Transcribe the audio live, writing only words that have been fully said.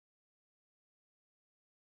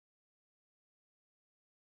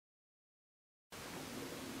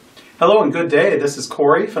Hello and good day. This is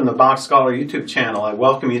Corey from the Bach Scholar YouTube channel. I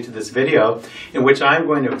welcome you to this video in which I'm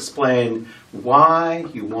going to explain why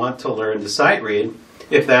you want to learn to sight read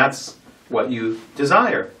if that's what you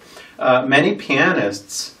desire. Many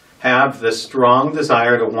pianists have the strong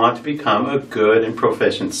desire to want to become a good and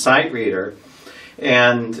proficient sight reader,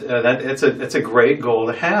 and it's a great goal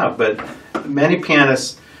to have, but many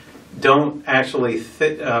pianists don't actually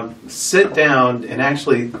sit down and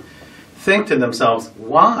actually think to themselves,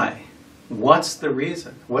 why? What's the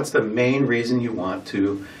reason? What's the main reason you want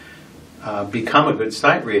to become a good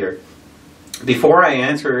sight reader? Before I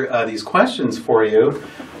answer these questions for you,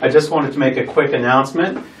 I just wanted to make a quick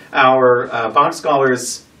announcement. Our Bach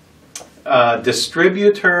Scholars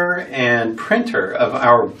distributor and printer of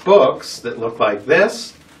our books that look like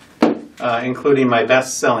this, including my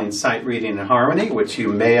best-selling Sight Reading in Harmony, which you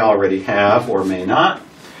may already have or may not,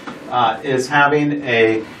 is having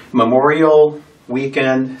a Memorial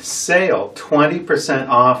Weekend sale, 20%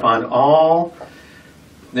 off on all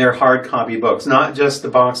their hard copy books. Not just the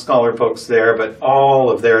Bach Scholar books there, but all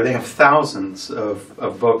of they have thousands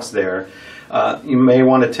of books there. You may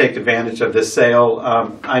want to take advantage of this sale.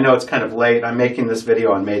 I know it's kind of late. I'm making this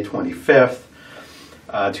video on May 25th,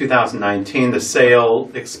 2019. The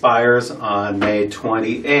sale expires on May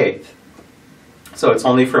 28th. So it's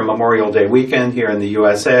only for Memorial Day weekend here in the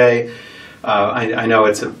USA. I know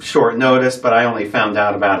it's a short notice, but I only found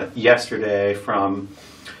out about it yesterday from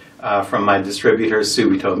my distributor,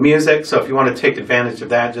 Subito Music. So if you want to take advantage of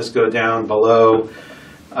that, just go down below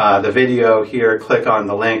the video here, click on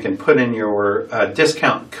the link, and put in your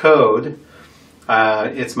discount code.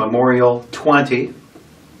 It's Memorial20,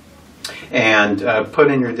 and put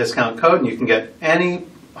in your discount code, and you can get any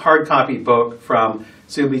hard copy book from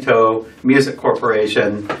Subito Music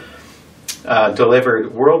Corporation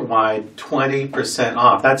delivered worldwide, 20%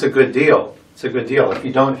 off. That's a good deal. It's a good deal. If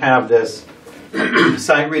you don't have this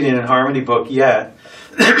Sight Reading in Harmony book yet,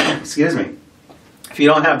 excuse me, if you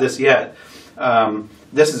don't have this yet,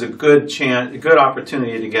 this is a good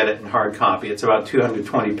opportunity to get it in hard copy. It's about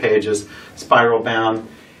 220 pages, spiral bound.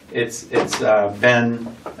 It's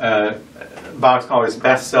been Bach Scholar's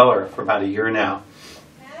bestseller for about a year now.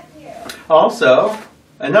 Also,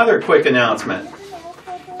 another quick announcement.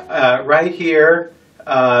 Right here,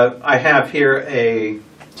 I have here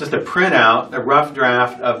just a printout, a rough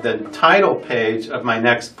draft of the title page of my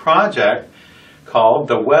next project called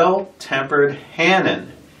The Well-Tempered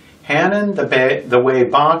Hanon. Hanon the way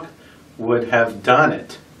Bach would have done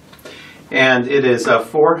it. And it is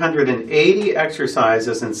 480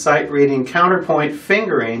 exercises in sight reading, counterpoint,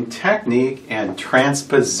 fingering, technique, and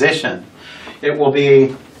transposition. It will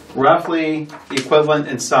be roughly equivalent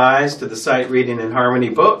in size to the Sight Reading in Harmony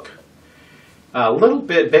book. A little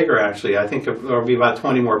bit bigger, actually. I think it will be about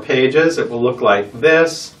 20 more pages. It will look like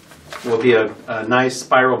this. It will be a nice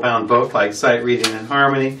spiral-bound book like Sight Reading in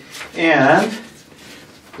Harmony. And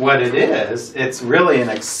what it is, it's really an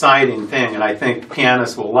exciting thing, and I think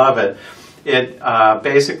pianists will love it.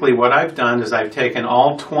 Basically, what I've done is I've taken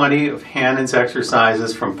all 20 of Hanon's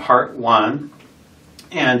exercises from part 1,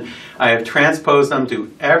 and I have transposed them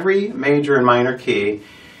to every major and minor key,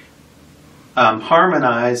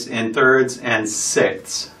 harmonized in thirds and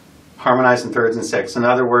sixths. Harmonized in thirds and sixths. In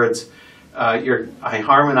other words, I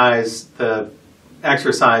harmonize the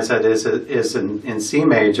exercise that is in C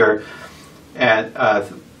major at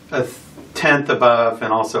a tenth above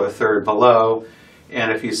and also a third below.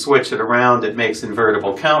 And if you switch it around, it makes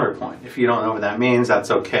invertible counterpoint. If you don't know what that means, that's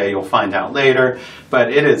okay. You'll find out later.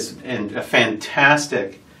 But it is a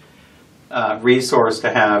fantastic resource to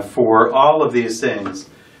have for all of these things.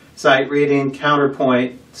 Sight reading,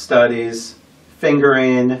 counterpoint studies,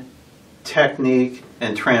 fingering, technique,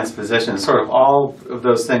 and transposition. Sort of all of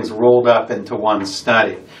those things rolled up into one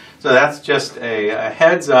study. So that's just a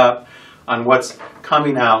heads up on what's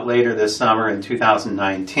coming out later this summer in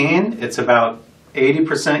 2019. It's about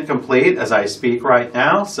 80% complete as I speak right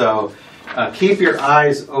now, so keep your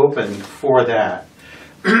eyes open for that.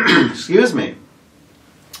 Excuse me.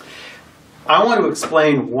 I want to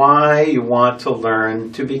explain why you want to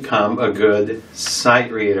learn to become a good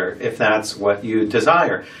sight reader, if that's what you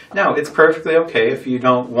desire. Now, it's perfectly okay if you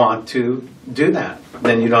don't want to do that.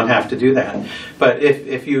 Then you don't have to do that. But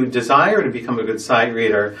if you desire to become a good sight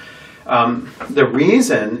reader, the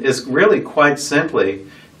reason is really quite simply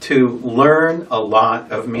to learn a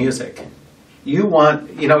lot of music. You want,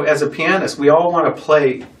 as a pianist, we all want to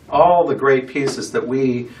play all the great pieces that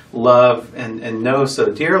we love and know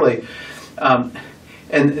so dearly.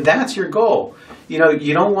 And that's your goal. You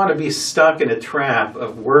don't want to be stuck in a trap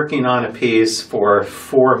of working on a piece for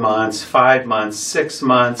 4 months, 5 months, 6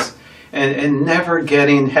 months, and never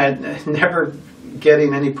getting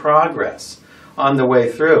any progress on the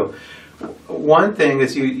way through. One thing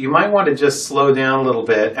is you might want to just slow down a little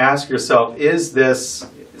bit, ask yourself, is this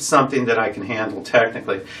something that I can handle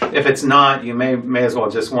technically? If it's not, you may as well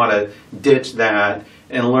just want to ditch that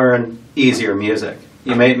and learn easier music.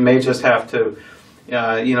 You may just have to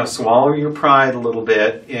swallow your pride a little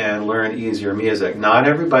bit and learn easier music. Not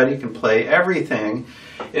everybody can play everything.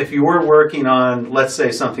 If you were working on, let's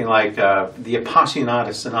say, something like the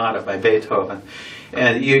Appassionata Sonata by Beethoven,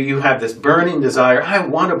 and you have this burning desire, I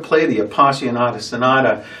want to play the Appassionata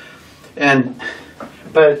Sonata,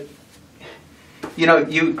 but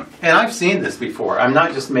and I've seen this before. I'm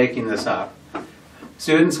not just making this up.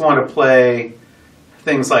 Students want to play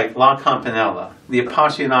things like La Campanella, the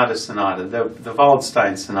Appassionata Sonata, the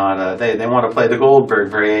Waldstein Sonata. They want to play the Goldberg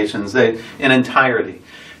Variations in entirety.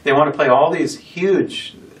 They want to play all these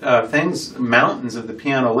huge things, mountains of the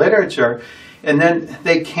piano literature, and then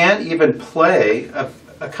they can't even play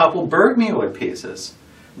a couple Burgmüller pieces.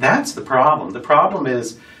 That's the problem. The problem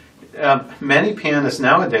is many pianists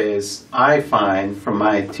nowadays, I find from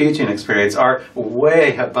my teaching experience, are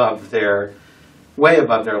way above their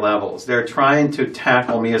levels. They're trying to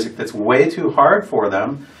tackle music that's way too hard for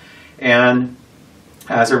them, and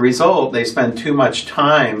as a result, they spend too much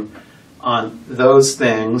time on those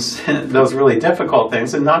things, those really difficult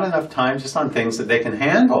things, and not enough time just on things that they can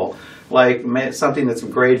handle, like something that's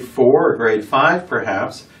grade 4 or grade 5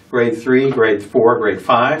 perhaps, grade 3, grade 4, grade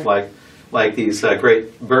 5, like these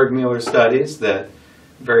great Burgmüller studies, that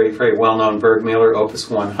very, very well-known Burgmüller, Opus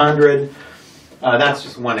 100. That's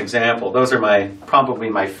just one example. Those are probably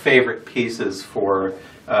my favorite pieces for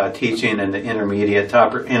teaching in the intermediate to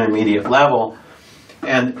upper intermediate level.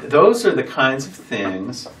 And those are the kinds of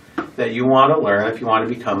things that you want to learn if you want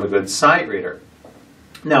to become a good sight reader.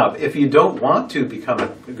 Now, if you don't want to become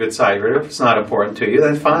a good sight reader, if it's not important to you,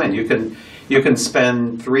 then fine. You can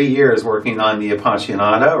spend 3 years working on the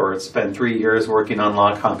Appassionata, or spend 3 years working on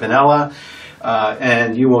La Campanella,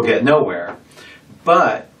 and you will get nowhere.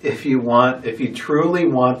 But if you truly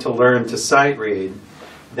want to learn to sight read,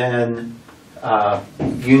 then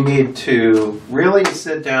you need to really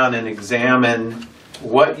sit down and examine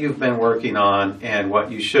what you've been working on and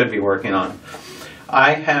what you should be working on.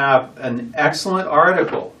 I have an excellent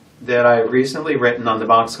article that I've recently written on the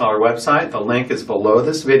Bach Scholar website. The link is below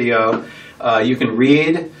this video. You can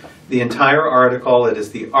read the entire article. It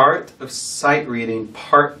is The Art of Sight Reading,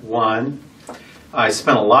 Part 1. I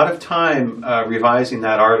spent a lot of time revising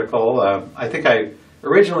that article. I think I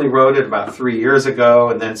originally wrote it about 3 years ago,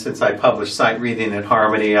 and then since I published Sight Reading in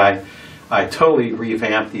Harmony, I totally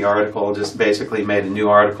revamped the article, just basically made a new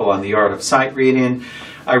article on the art of sight reading.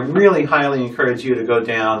 I really highly encourage you to go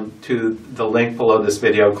down to the link below this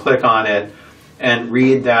video, click on it, and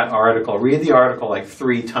read that article. Read the article like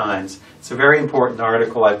 3 times. It's a very important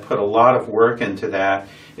article. I've put a lot of work into that,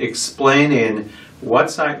 explaining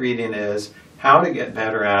what sight reading is, how to get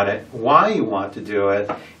better at it, why you want to do it,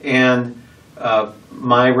 and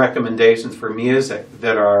my recommendations for music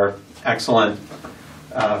that are excellent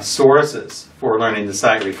sources for learning to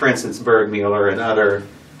sight read. For instance, Burgmüller and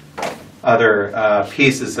other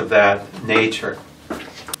pieces of that nature.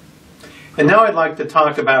 And now I'd like to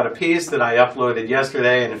talk about a piece that I uploaded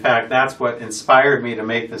yesterday, and in fact that's what inspired me to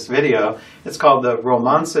make this video. It's called the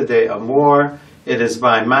Romance de Amor. It is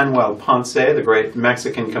by Manuel Ponce, the great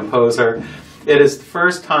Mexican composer. It is the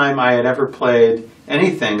first time I had ever played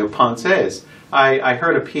anything of Ponce's. I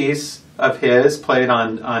heard a piece of his played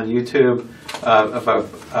on YouTube of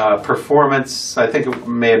a performance. I think it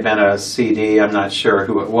may have been a CD. I'm not sure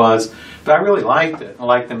who it was, but I really liked it. I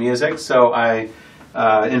liked the music, so I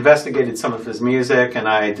investigated some of his music, and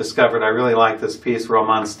I discovered I really liked this piece,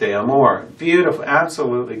 Romance de Amor. Beautiful,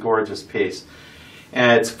 absolutely gorgeous piece.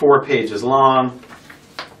 And it's 4 pages long.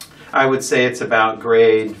 I would say it's about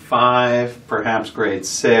grade 5, perhaps grade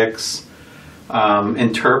 6.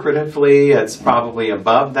 Interpretively, it's probably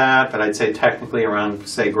above that, but I'd say technically around,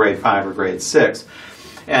 say, grade 5 or grade 6.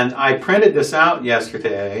 And I printed this out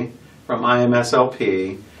yesterday from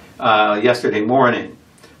IMSLP yesterday morning.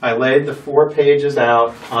 I laid the 4 pages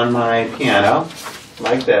out on my piano,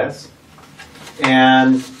 like this,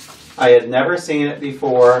 and I had never seen it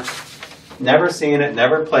before, never seen it,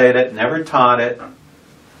 never played it, never taught it,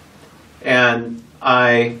 and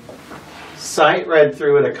I sight read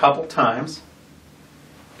through it a couple times.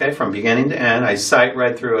 Okay, from beginning to end, I sight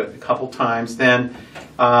read through it a couple times. Then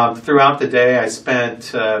throughout the day, I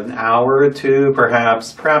spent an hour or two,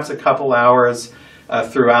 perhaps a couple hours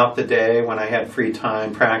throughout the day when I had free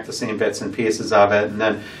time practicing bits and pieces of it. And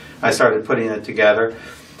then I started putting it together.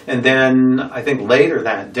 And then I think later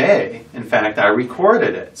that day, in fact, I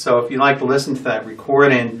recorded it. So if you'd like to listen to that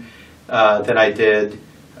recording that I did,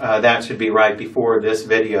 that should be right before this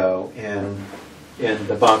video in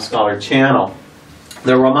the Bach Scholar channel.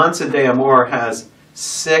 The Romanza de Amor has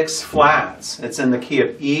 6 flats. It's in the key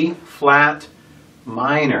of E flat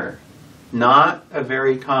minor, not a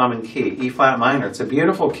very common key, E flat minor. It's a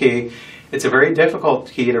beautiful key. It's a very difficult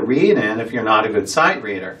key to read in if you're not a good sight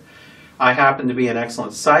reader. I happen to be an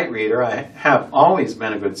excellent sight reader. I have always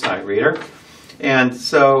been a good sight reader. And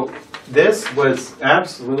so this was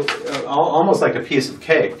absolutely almost like a piece of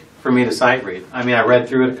cake for me to sight read. I mean, I read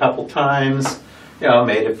through it a couple times,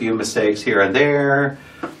 made a few mistakes here and there,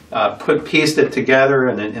 pieced it together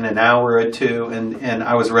in an hour or two, and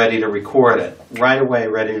I was ready to record it. Right away,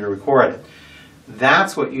 ready to record it.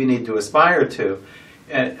 That's what you need to aspire to.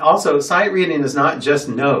 And also, sight reading is not just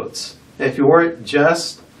notes. If you were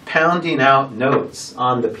just pounding out notes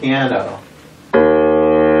on the piano,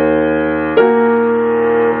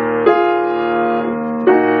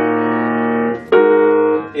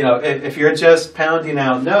 if you're just pounding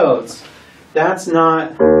out notes, that's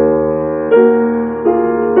not...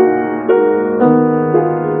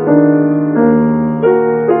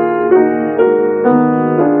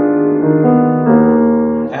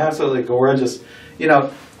 Absolutely gorgeous.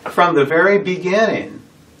 From the very beginning,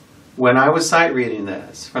 when I was sight reading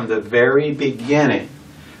this, from the very beginning,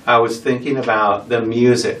 I was thinking about the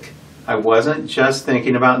music. I wasn't just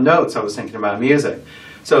thinking about notes, I was thinking about music.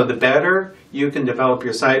 So the better you can develop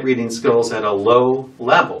your sight reading skills at a low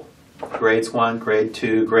level, grades 1, grade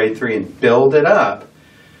 2, grade 3, and build it up,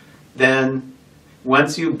 then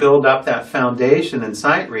once you build up that foundation in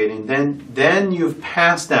sight reading, then you've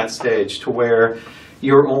passed that stage to where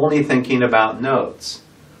you're only thinking about notes.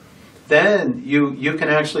 Then you can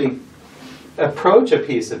actually approach a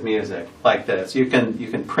piece of music like this. You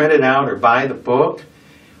can print it out or buy the book,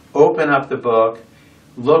 open up the book,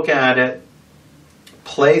 look at it,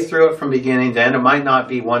 play through it from beginning to end. It might not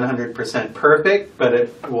be 100% perfect, but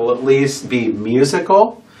it will at least be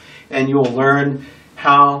musical, and you'll learn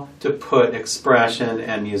how to put expression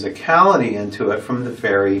and musicality into it from the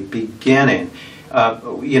very beginning.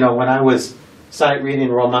 When I was sight reading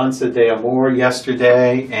Romanza de Amor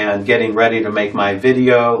yesterday and getting ready to make my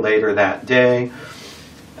video later that day,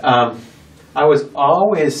 I was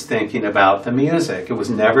always thinking about the music. It was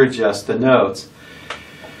never just the notes.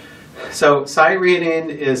 So sight reading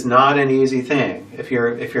is not an easy thing. If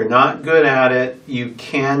you're not good at it, you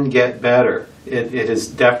can get better. It is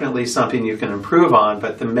definitely something you can improve on,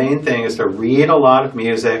 but the main thing is to read a lot of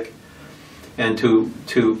music and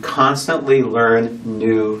to constantly learn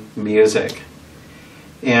new music.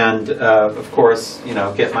 And of course,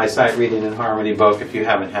 get my Sight Reading in Harmony book if you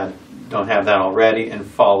don't have that already, and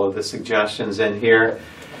follow the suggestions in here.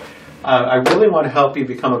 I really want to help you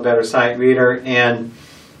become a better sight reader, and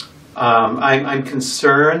I'm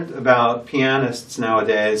concerned about pianists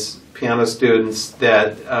nowadays, piano students,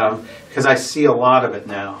 that because I see a lot of it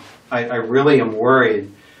now. I really am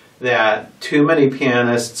worried that too many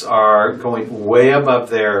pianists are going way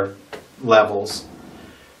above their levels,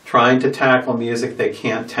 trying to tackle music they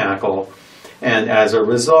can't tackle, and as a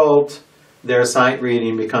result, their sight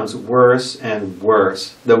reading becomes worse and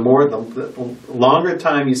worse. The longer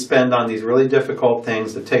time you spend on these really difficult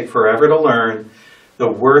things that take forever to learn,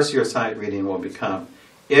 the worse your sight reading will become.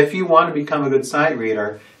 If you want to become a good sight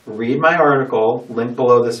reader, read my article, linked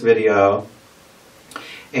below this video,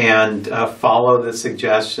 and follow the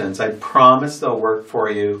suggestions. I promise they'll work for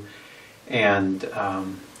you. And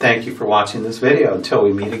thank you for watching this video. Until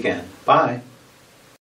we meet again. Bye.